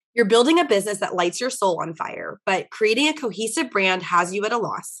You're building a business that lights your soul on fire, but creating a cohesive brand has you at a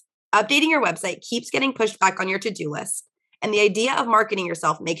loss. Updating your website keeps getting pushed back on your to-do list, and the idea of marketing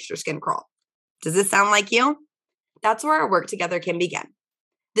yourself makes your skin crawl. Does this sound like you? That's where our work together can begin.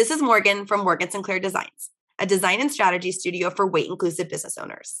 This is Morgan from Morgan Sinclair Designs, a design and strategy studio for weight-inclusive business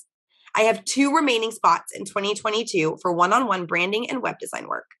owners. I have 2 remaining spots in 2022 for one-on-one branding and web design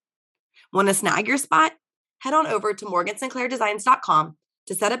work. Want to snag your spot? Head on over to morgansinclairdesigns.com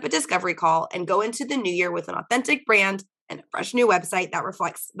to set up a discovery call and go into the new year with an authentic brand and a fresh new website that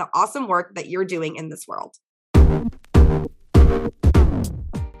reflects the awesome work that you're doing in this world.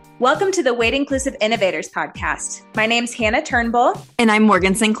 Welcome to the Weight Inclusive Innovators podcast. My name's Hannah Turnbull. And I'm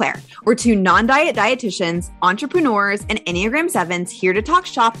Morgan Sinclair. We're 2 non-diet dietitians, entrepreneurs, and Enneagram 7s here to talk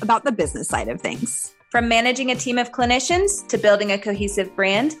shop about the business side of things. From managing a team of clinicians to building a cohesive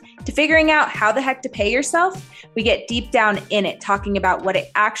brand to figuring out how the heck to pay yourself, we get deep down in it talking about what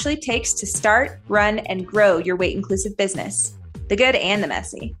it actually takes to start, run, and grow your weight inclusive business. The good and the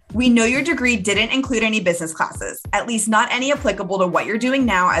messy. We know your degree didn't include any business classes, at least not any applicable to what you're doing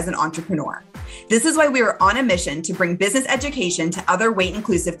now as an entrepreneur. This is why we are on a mission to bring business education to other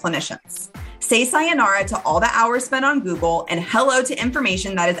weight-inclusive clinicians. Say sayonara to all the hours spent on Google and hello to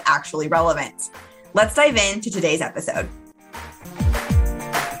information that is actually relevant. Let's dive into today's episode.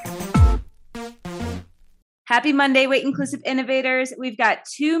 Happy Monday, Weight Inclusive Innovators. We've got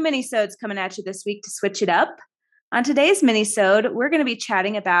 2 mini-sodes coming at you this week to switch it up. On today's mini-sode, we're going to be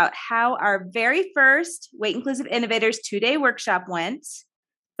chatting about how our very first Weight Inclusive Innovators 2-day workshop went.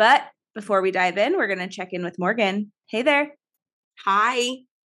 But before we dive in, we're going to check in with Morgan. Hey there. Hi.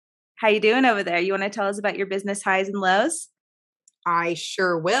 How you doing over there? You want to tell us about your business highs and lows? I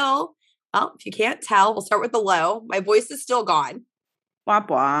sure will. Well, if you can't tell, we'll start with the low. My voice is still gone. Womp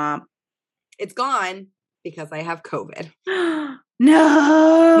womp. It's gone because I have COVID.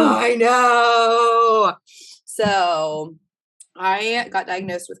 No. I know. So I got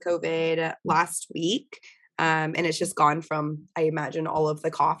diagnosed with COVID last week. And it's just gone from, I imagine, all of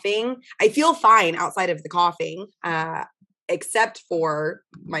the coughing. I feel fine outside of the coughing, except for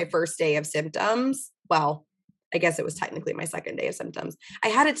my first day of symptoms. Well, I guess it was technically my second day of symptoms. I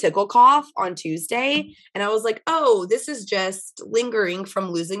had a tickle cough on Tuesday, and I was like, oh, this is just lingering from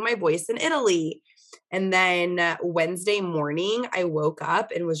losing my voice in Italy. And then Wednesday morning, I woke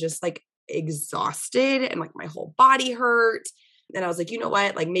up and was just like exhausted and like my whole body hurt. And I was like, you know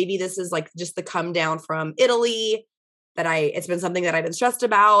what? Like maybe this is like just the come down from Italy it's been something that I've been stressed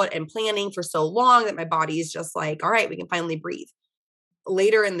about and planning for so long that my body is just like, all right, we can finally breathe.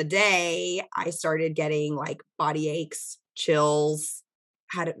 Later in the day, I started getting like body aches, chills,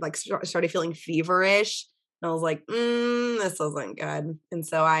 started feeling feverish. And I was like, this isn't good. And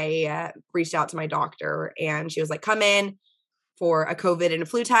so I reached out to my doctor and she was like, come in for a COVID and a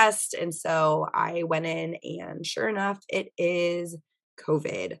flu test. And so I went in and sure enough, it is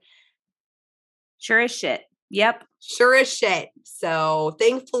COVID. Sure as shit. Yep. Sure as shit. So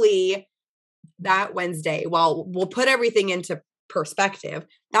thankfully that Wednesday, well, we'll put everything into perspective.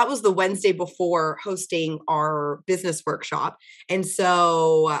 That was the Wednesday before hosting our business workshop. And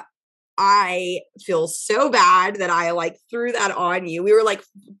so I feel so bad that I like threw that on you. We were like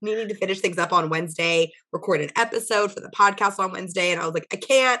needing to finish things up on Wednesday, record an episode for the podcast on Wednesday. And I was like, I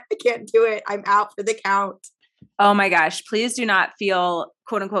can't do it. I'm out for the count. Oh my gosh. Please do not feel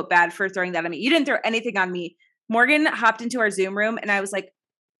quote unquote bad for throwing that on me. You didn't throw anything on me. Morgan hopped into our Zoom room and I was like,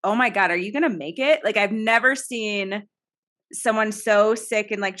 oh my God, are you going to make it? Like I've never seen someone so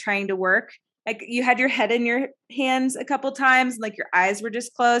sick and like trying to work. Like you had your head in your hands a couple times and like your eyes were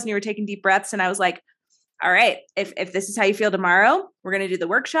just closed and you were taking deep breaths. And I was like, all right, if this is how you feel tomorrow, we're going to do the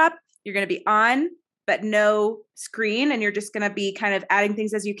workshop. You're going to be on, but no screen. And you're just going to be kind of adding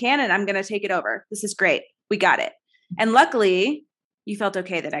things as you can. And I'm going to take it over. This is great. We got it. And luckily you felt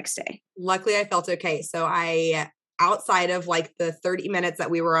okay the next day. Luckily I felt okay. So outside of like the 30 minutes that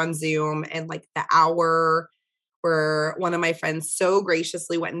we were on Zoom and like the hour where one of my friends so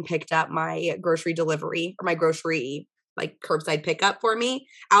graciously went and picked up my grocery delivery or my grocery like curbside pickup for me.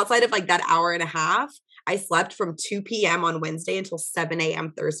 Outside of like that hour and a half, I slept from 2 p.m. on Wednesday until 7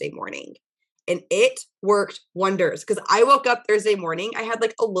 a.m. Thursday morning. And it worked wonders because I woke up Thursday morning. I had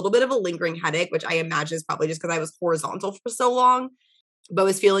like a little bit of a lingering headache, which I imagine is probably just because I was horizontal for so long, but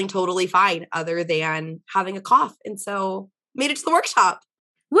was feeling totally fine other than having a cough. And so made it to the workshop.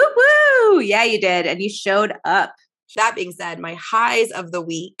 Woo woo. Yeah, you did. And you showed up. That being said, my highs of the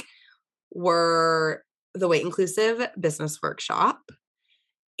week were the Weight Inclusive Business Workshop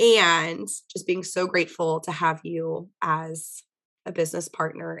and just being so grateful to have you as a business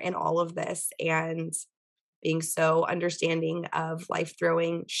partner in all of this and being so understanding of life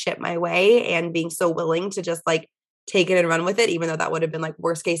throwing shit my way and being so willing to just like take it and run with it, even though that would have been like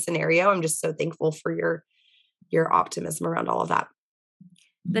worst case scenario. I'm just so thankful for your optimism around all of that.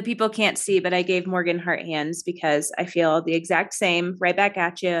 The people can't see, but I gave Morgan heart hands because I feel the exact same right back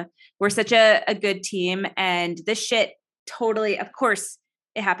at you. We're such a good team, and this shit totally, of course,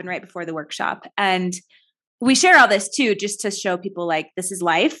 it happened right before the workshop. And we share all this too, just to show people like this is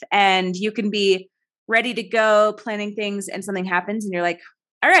life and you can be ready to go planning things and something happens and you're like,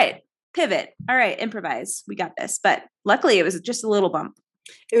 all right, pivot. All right, improvise. We got this. But luckily it was just a little bump.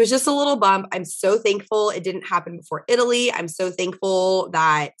 It was just a little bump. I'm so thankful it didn't happen before Italy. I'm so thankful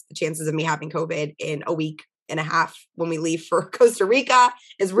that the chances of me having COVID in a week and a half when we leave for Costa Rica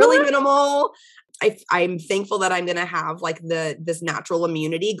is really minimal. I'm thankful that I'm going to have like this natural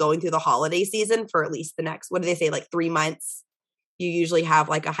immunity going through the holiday season for at least the next, what do they say? Like 3 months. You usually have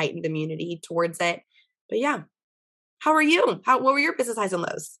like a heightened immunity towards it. But yeah. How are you? What were your business highs and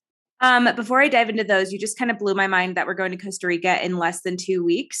lows? Before I dive into those, you just kind of blew my mind that we're going to Costa Rica in less than 2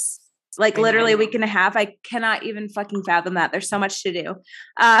 weeks. Like literally a week and a half. I cannot even fucking fathom that. There's so much to do.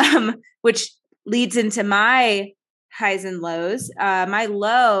 Which leads into my highs and lows. My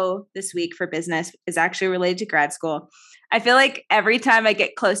low this week for business is actually related to grad school. I feel like every time I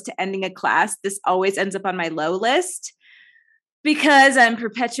get close to ending a class, this always ends up on my low list because I'm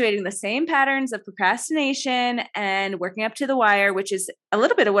perpetuating the same patterns of procrastination and working up to the wire, which is a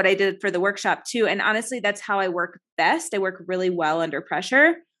little bit of what I did for the workshop too. And honestly, that's how I work best. I work really well under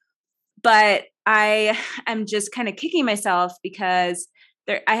pressure, but I am just kind of kicking myself because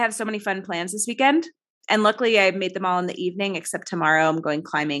I have so many fun plans this weekend. And luckily I made them all in the evening, except tomorrow I'm going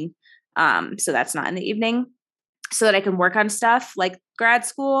climbing. So that's not in the evening so that I can work on stuff like grad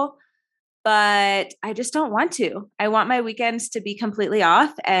school, but I just don't want to. I want my weekends to be completely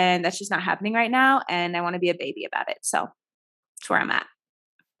off and that's just not happening right now. And I want to be a baby about it. So that's where I'm at.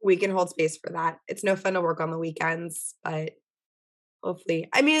 We can hold space for that. It's no fun to work on the weekends, but hopefully,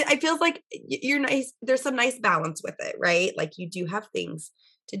 I mean, it feels like you're nice. There's some nice balance with it, right? Like you do have things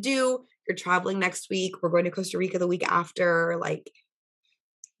to do. You're traveling next week. We're going to Costa Rica the week after. Like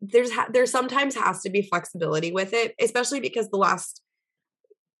there sometimes has to be flexibility with it, especially because the last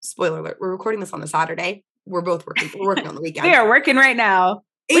spoiler alert, we're recording this on a Saturday. We're both working. We're working on the weekend. We are working right now,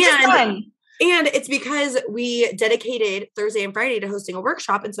 which is fun. And it's because we dedicated Thursday and Friday to hosting a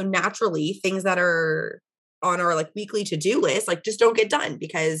workshop. And so naturally things that are on our like weekly to-do list, like just don't get done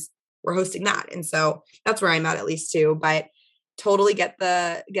because we're hosting that. And so that's where I'm at least too, but totally get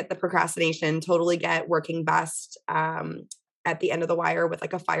the procrastination, totally get working best at the end of the wire with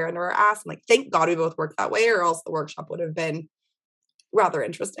like a fire under our ass. I'm like, thank God we both worked that way or else the workshop would have been rather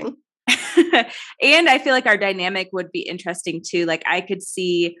interesting. And I feel like our dynamic would be interesting too. Like I could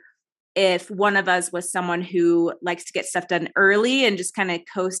see if one of us was someone who likes to get stuff done early and just kind of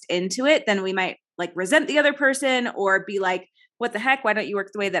coast into it, then we might like resent the other person or be like, what the heck? Why don't you work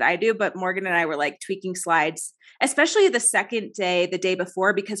the way that I do? But Morgan and I were like tweaking slides, especially the second day, the day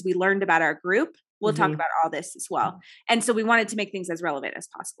before, because we learned about our group. We'll talk about all this as well. And so we wanted to make things as relevant as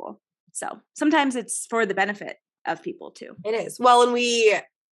possible. So sometimes it's for the benefit of people too. It is. Well, and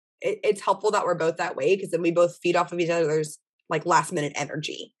it's helpful that we're both that way because then we both feed off of each other's like last minute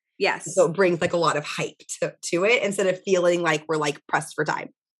energy. Yes. So it brings like a lot of hype to it instead of feeling like we're like pressed for time.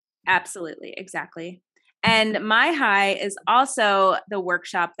 Absolutely. Exactly. And my high is also the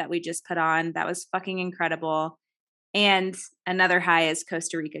workshop that we just put on. That was fucking incredible. And another high is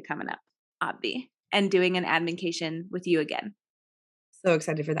Costa Rica coming up, Obvi, and doing an admincation with you again. So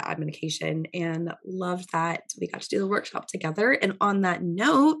excited for the admincation and love that we got to do the workshop together. And on that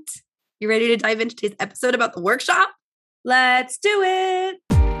note, you ready to dive into today's episode about the workshop? Let's do it.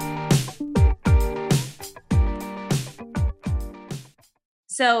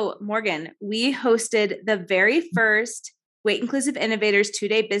 So Morgan, we hosted the very first Weight Inclusive Innovators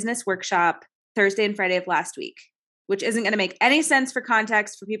 2-day business workshop Thursday and Friday of last week, which isn't going to make any sense for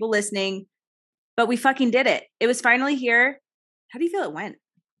context for people listening, but we fucking did it. It was finally here. How do you feel it went?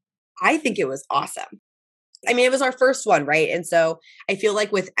 I think it was awesome. I mean, it was our first one, right? And so I feel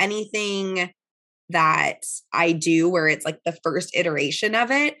like with anything that I do where it's like the first iteration of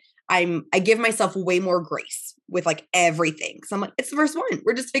it, I give myself way more grace with like everything. So I'm like, it's the first one.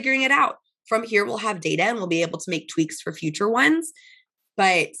 We're just figuring it out. From here, we'll have data and we'll be able to make tweaks for future ones.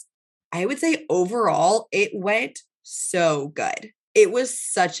 But I would say overall, it went so good. It was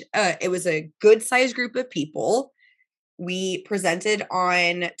a good sized group of people. We presented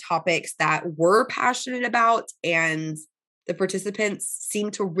on topics that we're passionate about and the participants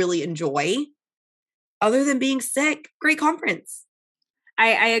seemed to really enjoy. Other than being sick, great conference.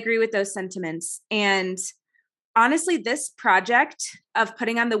 I agree with those sentiments. And honestly, this project of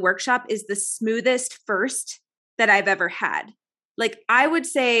putting on the workshop is the smoothest first that I've ever had. Like, I would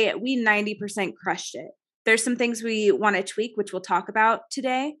say we 90% crushed it. There's some things we want to tweak, which we'll talk about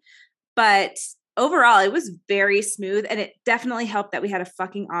today. But overall, it was very smooth. And it definitely helped that we had a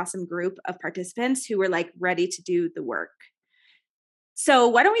fucking awesome group of participants who were like ready to do the work. So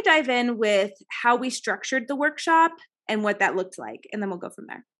why don't we dive in with how we structured the workshop and what that looked like, and then we'll go from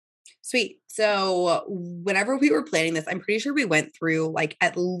there. Sweet. So whenever we were planning this, I'm pretty sure we went through like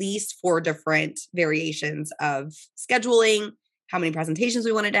at least 4 different variations of scheduling, how many presentations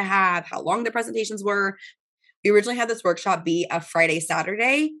we wanted to have, how long the presentations were. We originally had this workshop be a Friday,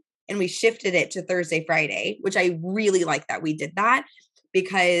 Saturday, and we shifted it to Thursday, Friday, which I really like that we did that,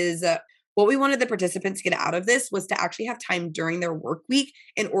 because what we wanted the participants to get out of this was to actually have time during their work week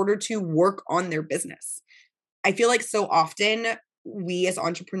in order to work on their business. I feel like so often we as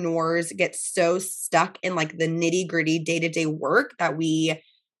entrepreneurs get so stuck in like the nitty gritty day-to-day work that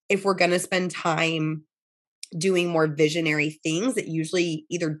if we're going to spend time doing more visionary things, that usually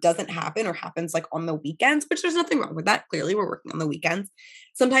either doesn't happen or happens like on the weekends, which there's nothing wrong with that. Clearly we're working on the weekends.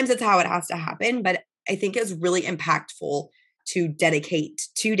 Sometimes it's how it has to happen, but I think it's really impactful to dedicate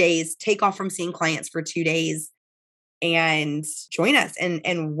 2 days, take off from seeing clients for 2 days and join us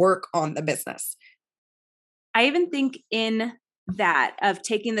and work on the business. I even think in that of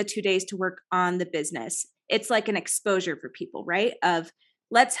taking the 2 days to work on the business, it's like an exposure for people, right? Of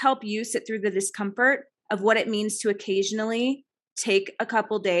let's help you sit through the discomfort of what it means to occasionally take a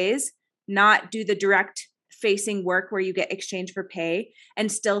couple days, not do the direct facing work where you get exchange for pay,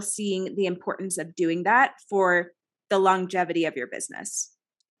 and still seeing the importance of doing that for the longevity of your business.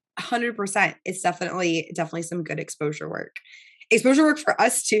 100%. It's definitely some good exposure work. Exposure work for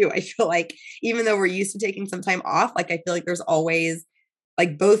us too. I feel like even though we're used to taking some time off, like I feel like there's always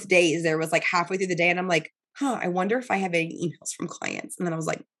like both days there was like halfway through the day and I'm like, I wonder if I have any emails from clients. And then I was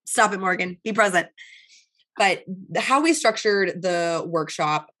like, stop it, Morgan, be present. But how we structured the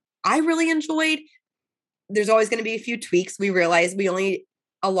workshop, I really enjoyed. There's always going to be a few tweaks. We realized we only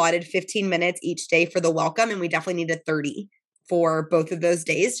allotted 15 minutes each day for the welcome, and we definitely needed 30 for both of those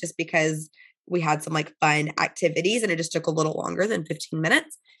days just because we had some like fun activities and it just took a little longer than 15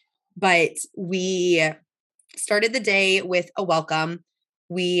 minutes. But we started the day with a welcome.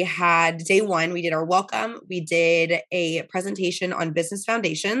 We had day 1, we did our welcome. We did a presentation on business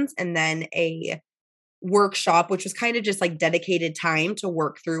foundations and then a workshop, which was kind of just like dedicated time to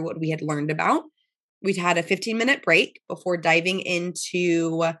work through what we had learned about. We'd had a 15-minute break before diving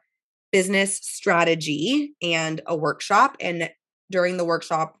into business strategy and a workshop. And during the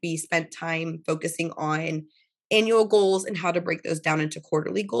workshop, we spent time focusing on annual goals and how to break those down into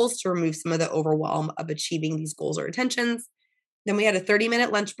quarterly goals to remove some of the overwhelm of achieving these goals or intentions. Then we had a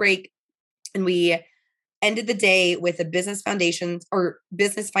 30-minute lunch break, and we ended the day with a business foundations or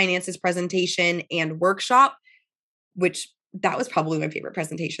business finances presentation and workshop, which that was probably my favorite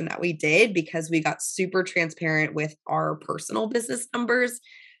presentation that we did because we got super transparent with our personal business numbers.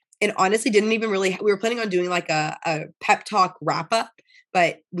 And honestly, didn't even really, we were planning on doing like a pep talk wrap up,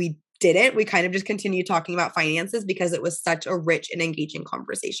 but we didn't. We kind of just continued talking about finances because it was such a rich and engaging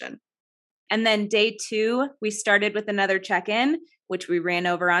conversation. And then day 2, we started with another check-in, which we ran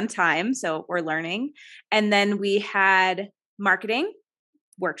over on time. So we're learning. And then we had marketing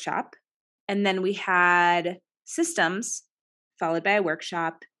workshop. And then we had systems followed by a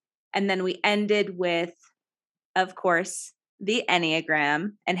workshop. And then we ended with, of course, the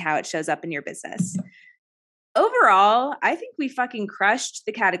Enneagram and how it shows up in your business. Overall, I think we fucking crushed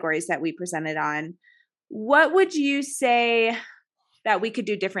the categories that we presented on. What would you say that we could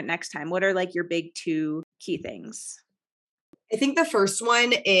do different next time? What are like your big 2 key things? I think the first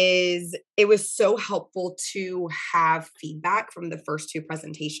one is it was so helpful to have feedback from the first 2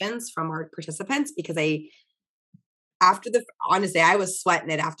 presentations from our participants because honestly, I was sweating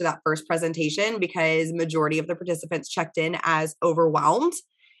it after that first presentation because majority of the participants checked in as overwhelmed,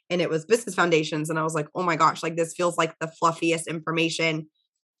 and it was business foundations. And I was like, oh my gosh, like this feels like the fluffiest information.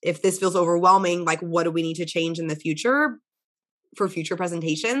 If this feels overwhelming, like what do we need to change in the future for future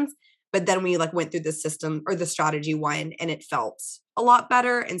presentations? But then we like went through the system or the strategy one and it felt a lot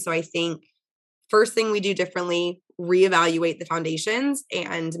better. And so I think first thing we do differently, reevaluate the foundations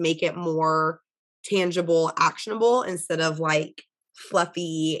and make it more tangible, actionable instead of like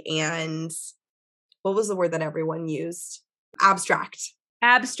fluffy and what was the word that everyone used? Abstract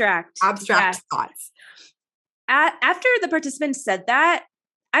Yeah. thoughts. After the participants said that,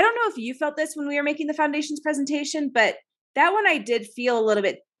 I don't know if you felt this when we were making the foundations presentation, but that one I did feel a little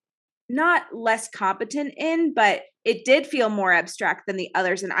bit not less competent in, but it did feel more abstract than the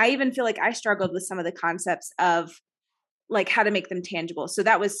others. And I even feel like I struggled with some of the concepts of like how to make them tangible. So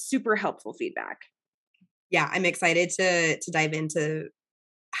that was super helpful feedback. Yeah, I'm excited to dive into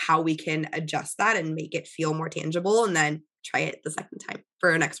how we can adjust that and make it feel more tangible, and then try it the second time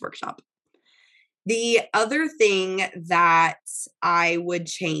for our next workshop. The other thing that I would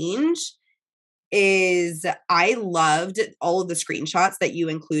change is I loved all of the screenshots that you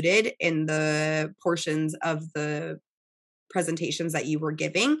included in the portions of the presentations that you were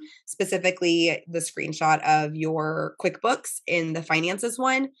giving, specifically the screenshot of your QuickBooks in the finances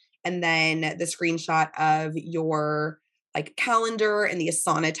one, and then the screenshot of your like calendar and the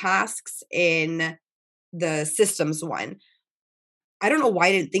Asana tasks in the systems one. I don't know why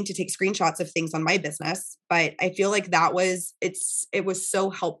I didn't think to take screenshots of things on my business, but I feel like it was so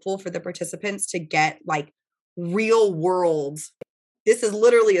helpful for the participants to get like real world. This is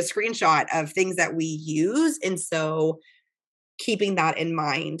literally a screenshot of things that we use. And so keeping that in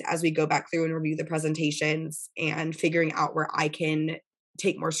mind as we go back through and review the presentations and figuring out where I can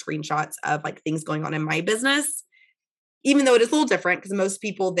take more screenshots of like things going on in my business, even though it is a little different because most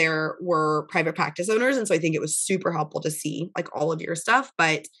people there were private practice owners. And so I think it was super helpful to see like all of your stuff,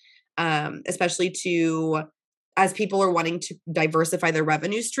 but especially as people are wanting to diversify their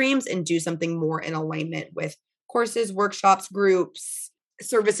revenue streams and do something more in alignment with courses, workshops, groups,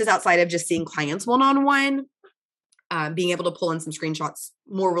 services outside of just seeing clients one-on-one, being able to pull in some screenshots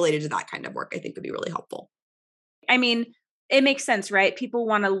more related to that kind of work, I think would be really helpful. I mean, it makes sense, right? People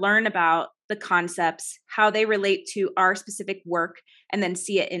want to learn about the concepts, how they relate to our specific work, and then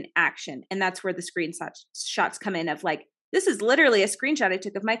see it in action. And that's where the screenshots come in of like, this is literally a screenshot I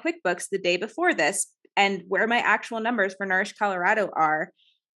took of my QuickBooks the day before this and where my actual numbers for Nourish Colorado are.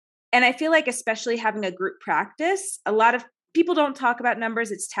 And I feel like especially having a group practice, a lot of people don't talk about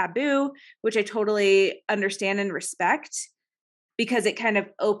numbers. It's taboo, which I totally understand and respect because it kind of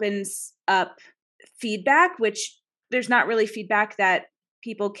opens up feedback, which there's not really feedback that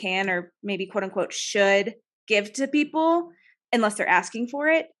people can or maybe quote unquote should give to people unless they're asking for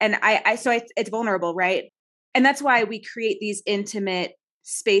it. And it's vulnerable, right? And that's why we create these intimate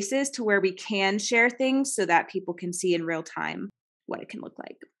spaces to where we can share things so that people can see in real time what it can look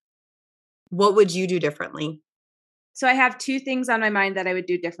like. What would you do differently? So I have two things on my mind that I would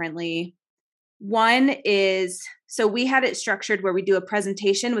do differently. One is, so we had it structured where we do a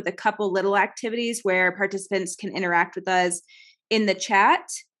presentation with a couple little activities where participants can interact with us in the chat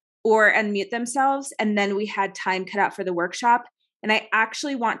or unmute themselves. And then we had time cut out for the workshop. And I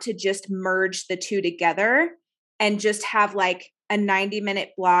actually want to just merge the two together and just have like a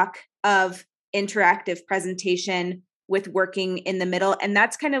 90-minute block of interactive presentation with working in the middle. And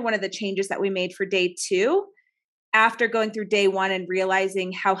that's kind of one of the changes that we made for day 2. After going through day 1 and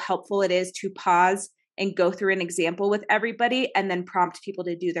realizing how helpful it is to pause and go through an example with everybody and then prompt people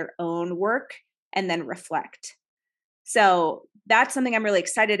to do their own work and then reflect. So that's something I'm really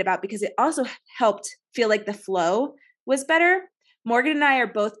excited about because it also helped feel like the flow was better. Morgan and I are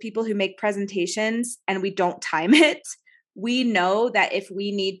both people who make presentations and we don't time it. We know that if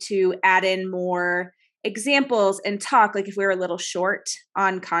we need to add in more examples and talk, like if we're a little short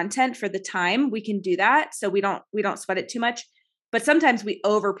on content for the time, we can do that. So we don't sweat it too much, but sometimes we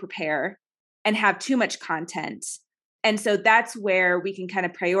over prepare and have too much content. And so that's where we can kind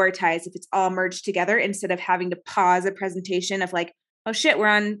of prioritize if it's all merged together instead of having to pause a presentation of like, oh shit, we're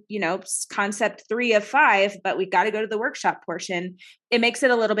on, concept 3 of 5, but we got to go to the workshop portion. It makes it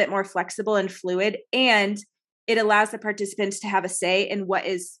a little bit more flexible and fluid, and it allows the participants to have a say in what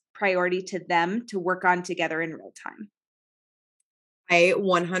is priority to them to work on together in real time. I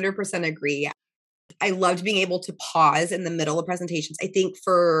 100% agree. I loved being able to pause in the middle of presentations. I think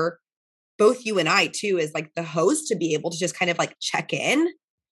for both you and I too, as like the host, to be able to just kind of like check in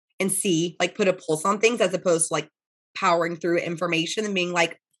and see, like put a pulse on things as opposed to like powering through information and being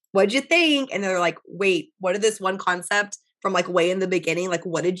like, what'd you think? And they're like, wait, what is this one concept from like way in the beginning? Like,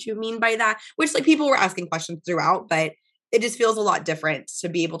 what did you mean by that? Which like people were asking questions throughout, but it just feels a lot different to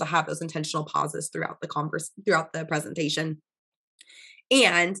be able to have those intentional pauses throughout the presentation.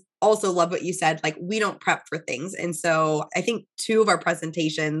 And also love what you said, like we don't prep for things. And so I think 2 of our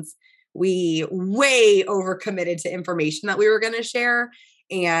presentations, we way overcommitted to information that we were going to share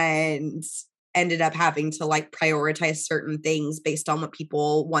and ended up having to like prioritize certain things based on what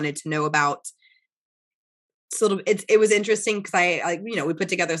people wanted to know about. So it was interesting because we put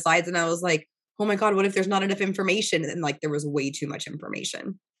together slides and I was like, oh my God, what if there's not enough information? And like there was way too much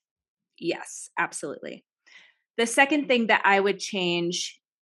information. Yes, absolutely. The second thing that I would change,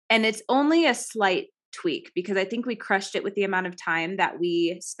 and it's only a slight tweak because I think we crushed it with the amount of time that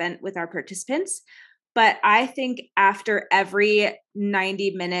we spent with our participants, But I think after every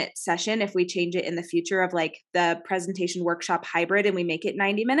 90-minute session, if we change it in the future of like the presentation workshop hybrid and we make it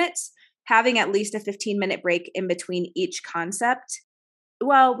 90 minutes, having at least a 15-minute break in between each concept.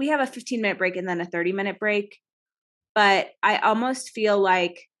 Well, we have a 15-minute break and then a 30-minute break. But I almost feel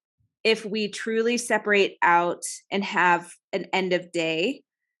like if we truly separate out and have an end of day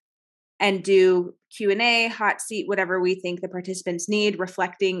and do Q&A, hot seat, whatever we think the participants need,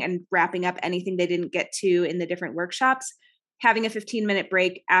 reflecting and wrapping up anything they didn't get to in the different workshops, having a 15-minute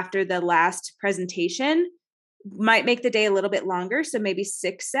break after the last presentation might make the day a little bit longer. So maybe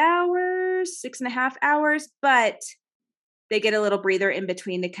 6 hours, 6.5 hours, but they get a little breather in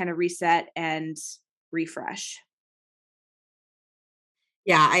between to kind of reset and refresh.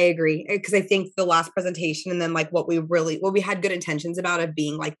 Yeah, I agree. Because I think the last presentation and then like what we had good intentions about of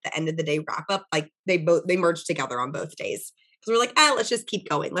being like the end of the day wrap up, like they merged together on both days. Because we're like, let's just keep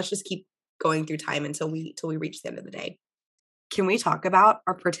going. Let's just keep going through time until we reach the end of the day. Can we talk about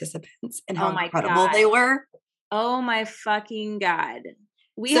our participants and how incredible they were? Oh my fucking God.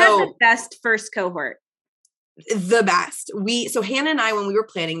 We had the best first cohort. The best. So Hannah and I, when we were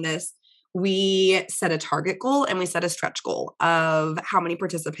planning this, we set a target goal and we set a stretch goal of how many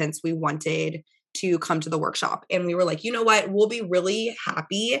participants we wanted to come to the workshop. And we were like, you know what? We'll be really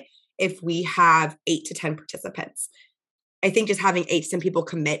happy if we have 8 to 10 participants. I think just having 8 to 10 people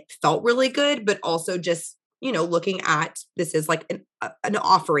commit felt really good, but also just, looking at this is like an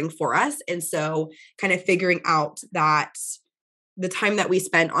offering for us. And so kind of figuring out that the time that we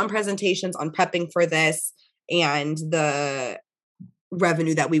spent on presentations, on prepping for this, and the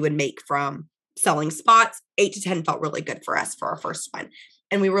revenue that we would make from selling spots, 8 to 10 felt really good for us for our first one.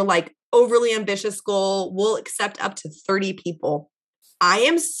 And we were like, overly ambitious goal. We'll accept up to 30 people. I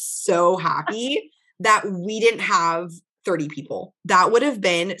am so happy that we didn't have 30 people. That would have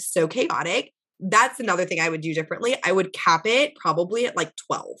been so chaotic. That's another thing I would do differently. I would cap it probably at like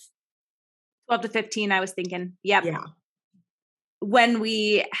 12. 12 to 15, I was thinking. Yep. Yeah. When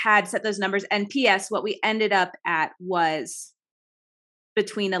we had set those numbers, and PS, what we ended up at was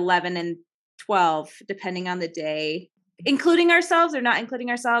between 11 and 12, depending on the day, including ourselves or not including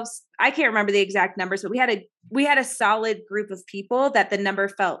ourselves. I can't remember the exact numbers, but we had a solid group of people that the number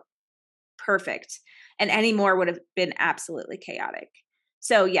felt perfect, and any more would have been absolutely chaotic.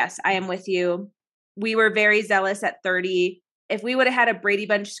 So yes, I am with you. We were very zealous at 30. If we would have had a Brady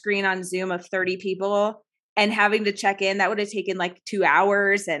Bunch screen on Zoom of 30 people and having to check in, that would have taken like 2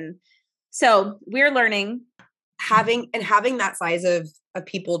 hours. And so we're learning. Having that size of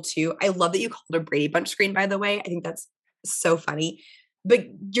people too. I love that you called it a Brady Bunch screen, by the way. I think that's so funny. But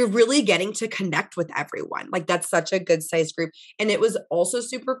you're really getting to connect with everyone. Like that's such a good size group. And it was also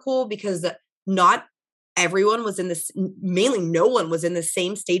super cool because not everyone was mainly no one was in the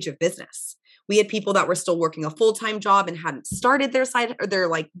same stage of business. We had people that were still working a full-time job and hadn't started their side or their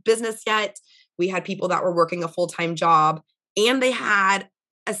like business yet. We had people that were working a full-time job and they had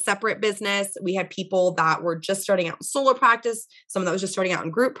a separate business. We had people that were just starting out in solo practice, someone that was just starting out in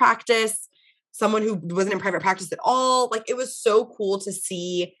group practice, someone who wasn't in private practice at all. Like it was so cool to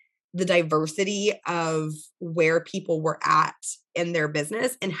see the diversity of where people were at in their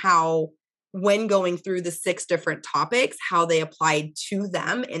business and how, when going through the 6 different topics, how they applied to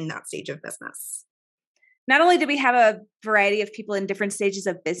them in that stage of business. Not only did we have a variety of people in different stages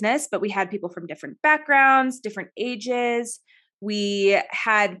of business, but we had people from different backgrounds, different ages. We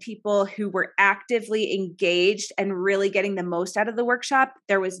had people who were actively engaged and really getting the most out of the workshop.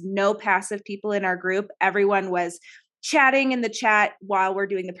 There was no passive people in our group. Everyone was chatting in the chat while we're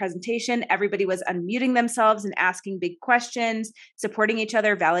doing the presentation. Everybody was unmuting themselves and asking big questions, supporting each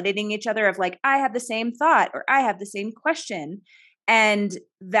other, validating each other of like, I have the same thought or I have the same question. And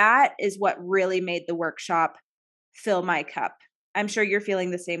that is what really made the workshop fill my cup. I'm sure you're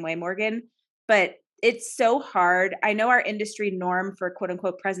feeling the same way, Morgan, but it's so hard. I know our industry norm for quote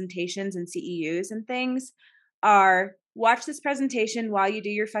unquote presentations and CEUs and things are watch this presentation while you do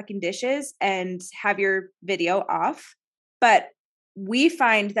your fucking dishes and have your video off. But we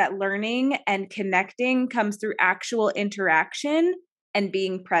find that learning and connecting comes through actual interaction and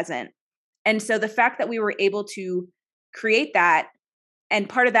being present. And so the fact that we were able to create that, and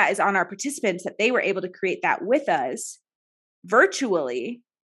part of that is on our participants, that they were able to create that with us virtually,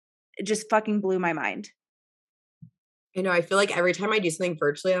 it just fucking blew my mind. I know. I feel like every time I do something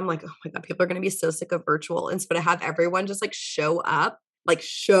virtually, I'm like, oh my God, people are going to be so sick of virtual. And so to have everyone just like show up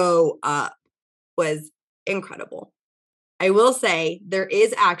was incredible. I will say there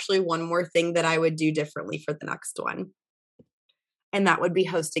is actually one more thing that I would do differently for the next one. And that would be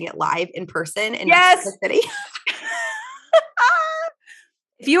hosting it live in person in Mexico City.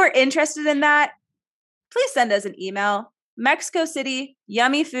 If you are interested in that, please send us an email. Mexico City,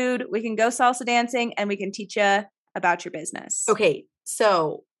 yummy food. We can go salsa dancing and we can teach you about your business. Okay,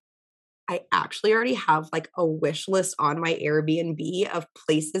 so I actually already have like a wish list on my Airbnb of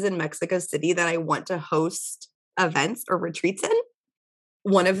places in Mexico City that I want to host events or retreats in.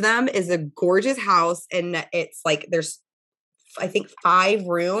 One of them is a gorgeous house, and it's like there's, I think, 5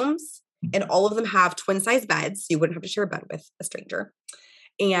 rooms, and all of them have twin size beds, so you wouldn't have to share a bed with a stranger.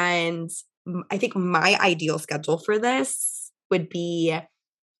 And I think my ideal schedule for this would be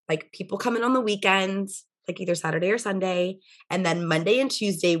like people come in on the weekends, like either Saturday or Sunday. And then Monday and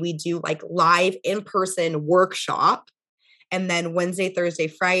Tuesday, we do like live in-person workshop. And then Wednesday, Thursday,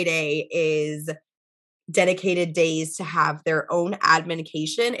 Friday is dedicated days to have their own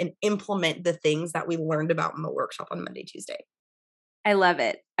adminication and implement the things that we learned about in the workshop on Monday, Tuesday. I love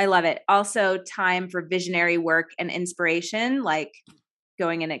it. I love it. Also, time for visionary work and inspiration, like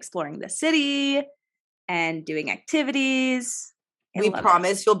going and exploring the city and doing activities. We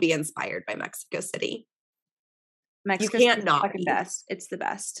promise you'll be inspired by Mexico City. Mexico you can't not be. Best. It's the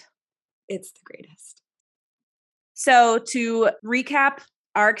best. It's the greatest. So to recap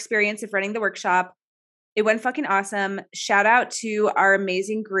our experience of running the workshop, it went fucking awesome. Shout out to our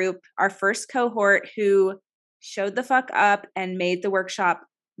amazing group, our first cohort who showed the fuck up and made the workshop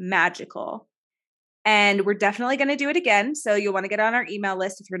magical. And we're definitely going to do it again. So you'll want to get on our email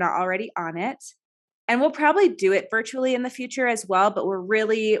list if you're not already on it. And we'll probably do it virtually in the future as well, but we're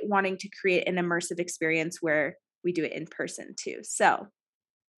really wanting to create an immersive experience where we do it in person too. So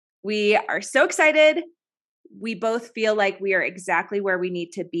we are so excited. We both feel like we are exactly where we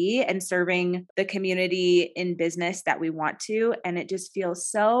need to be and serving the community in business that we want to. And it just feels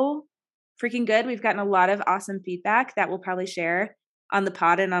so freaking good. We've gotten a lot of awesome feedback that we'll probably share on the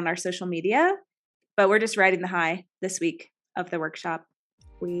pod and on our social media, but we're just riding the high this week of the workshop.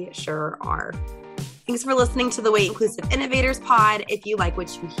 We sure are. Thanks for listening to the Weight Inclusive Innovators Pod. If you like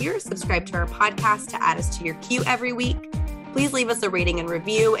what you hear, subscribe to our podcast to add us to your queue every week. Please leave us a rating and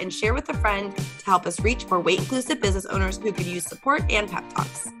review and share with a friend to help us reach more weight inclusive business owners who could use support and pep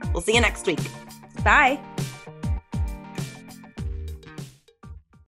talks. We'll see you next week. Bye.